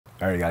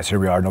All right, guys, here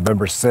we are,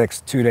 November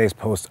 6th, 2 days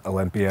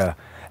post-Olympia,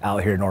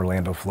 out here in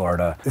Orlando,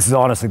 Florida. This is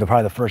honestly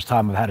probably the first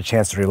time I've had a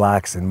chance to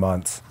relax in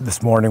months.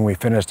 This morning, we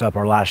finished up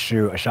our last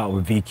shoot. I shot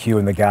with VQ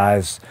and the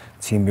guys,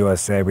 Team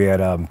USA. We had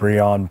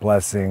Breon,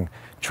 Blessing,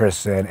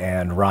 Tristan,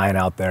 and Ryan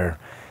out there.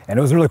 And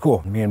it was really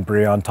cool. Me and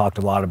Breon talked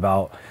a lot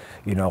about,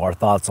 you know, our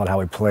thoughts on how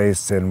we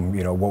placed and,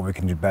 you know, what we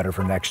can do better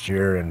for next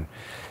year. And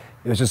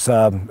it was just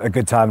a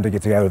good time to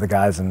get together with the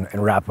guys and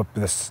wrap up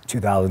this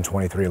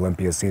 2023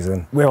 Olympia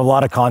season. We have a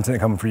lot of content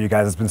coming for you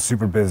guys. It's been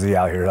super busy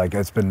out here. Like,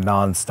 it's been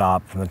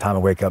nonstop from the time I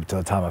wake up to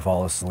the time I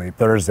fall asleep.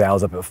 Thursday, I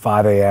was up at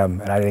 5 a.m.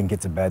 and I didn't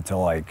get to bed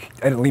till I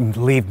didn't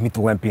leave Meet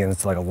the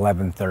Olympians till like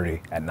 11:30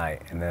 at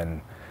night. And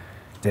then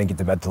didn't get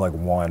to bed till like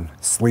 1.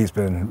 Sleep's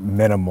been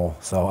minimal,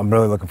 so I'm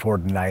really looking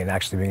forward to tonight and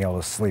actually being able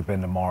to sleep in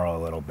tomorrow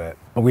a little bit.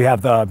 But we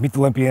have the Meet the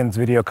Olympians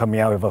video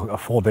coming out. We have a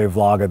full day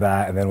vlog of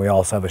that, and then we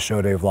also have a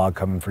show day vlog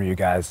coming for you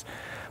guys.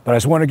 But I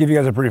just want to give you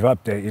guys a brief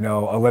update. You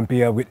know,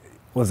 Olympia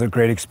was a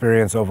great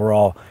experience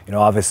overall. You know,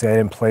 obviously I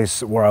didn't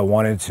place where I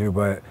wanted to,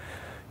 but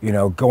you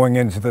know, going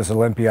into this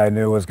Olympia, I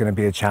knew it was going to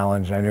be a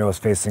challenge. I knew I was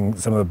facing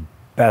some of the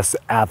best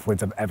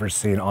athletes I've ever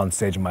seen on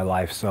stage in my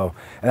life. So,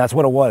 and that's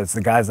what it was.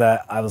 The guys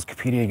that I was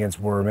competing against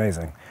were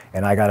amazing.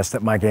 And I got to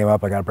step my game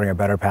up. I got to bring a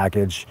better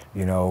package.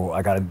 You know,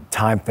 I got to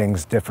time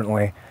things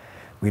differently.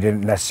 We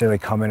didn't necessarily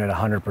come in at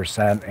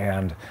 100%.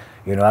 And,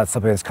 you know, that's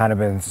something that's kind of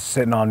been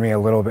sitting on me a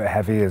little bit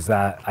heavy, is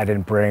that I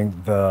didn't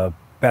bring the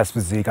best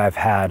physique I've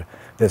had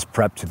this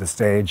prep to the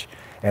stage.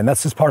 And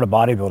that's just part of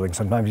bodybuilding.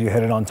 Sometimes you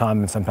hit it on time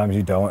and sometimes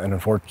you don't. And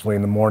unfortunately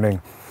in the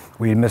morning,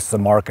 we miss the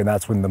mark, and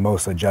that's when the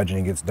most of the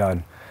judging gets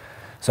done.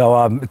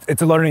 So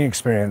it's a learning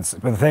experience.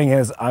 But the thing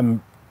is,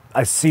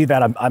 I see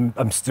that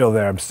I'm still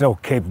there. I'm still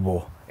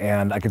capable,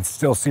 and I can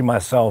still see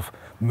myself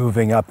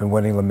moving up and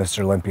winning the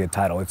Mr. Olympia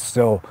title. It's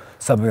still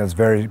something that's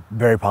very,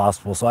 very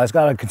possible. So I just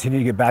got to continue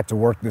to get back to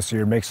work this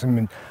year, make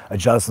some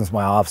adjustments in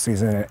my off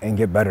season, and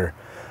get better.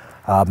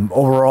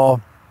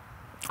 Overall,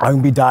 I'm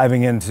gonna be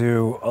diving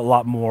into a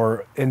lot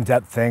more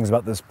in-depth things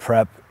about this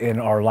prep in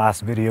our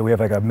last video. We have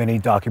like a mini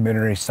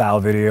documentary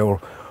style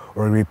video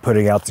we're gonna be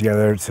putting out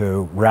together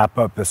to wrap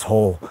up this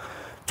whole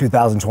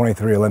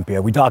 2023 Olympia.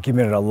 We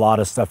documented a lot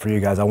of stuff for you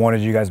guys. I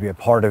wanted you guys to be a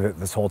part of it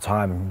this whole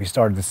time. We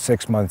started this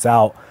 6 months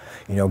out,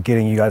 you know,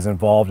 getting you guys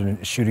involved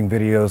in shooting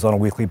videos on a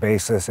weekly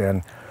basis.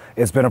 And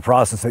it's been a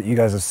process that you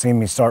guys have seen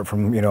me start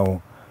from, you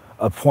know,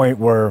 a point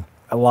where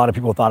a lot of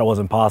people thought it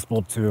wasn't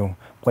possible to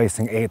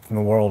placing 8th in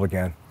the world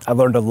again. I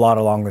learned a lot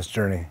along this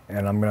journey,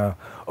 and I'm gonna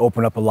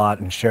open up a lot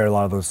and share a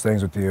lot of those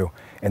things with you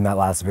in that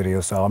last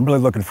video. So I'm really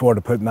looking forward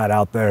to putting that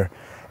out there.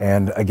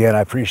 And again,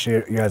 I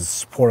appreciate you guys'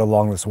 support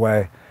along this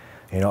way.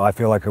 You know, I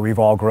feel like we've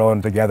all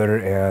grown together,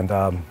 and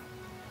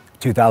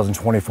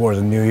 2024 is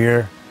a new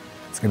year.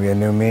 It's gonna be a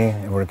new me,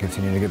 and we're gonna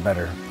continue to get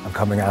better. I'm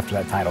coming after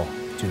that title,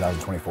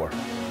 2024.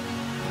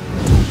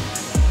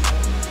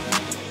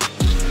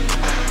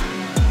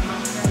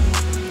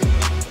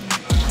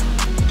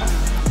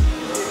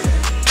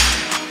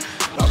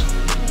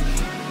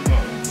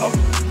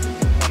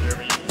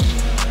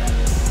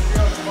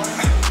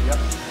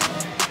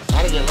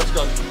 Let's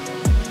go.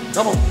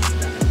 Come on.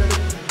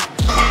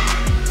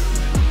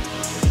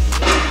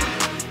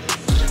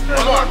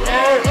 Come on,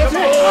 man. Let's go.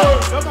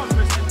 Come on,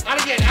 Christian.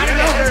 Out again.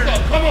 Let's go.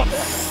 Come on.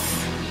 Yes,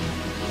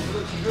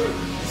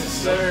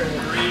 sir.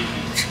 Yes,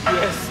 sir.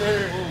 Yes, sir.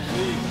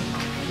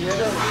 You hit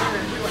the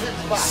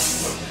spot.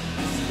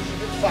 Hit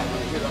the spot.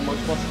 Get that much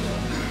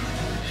muscle.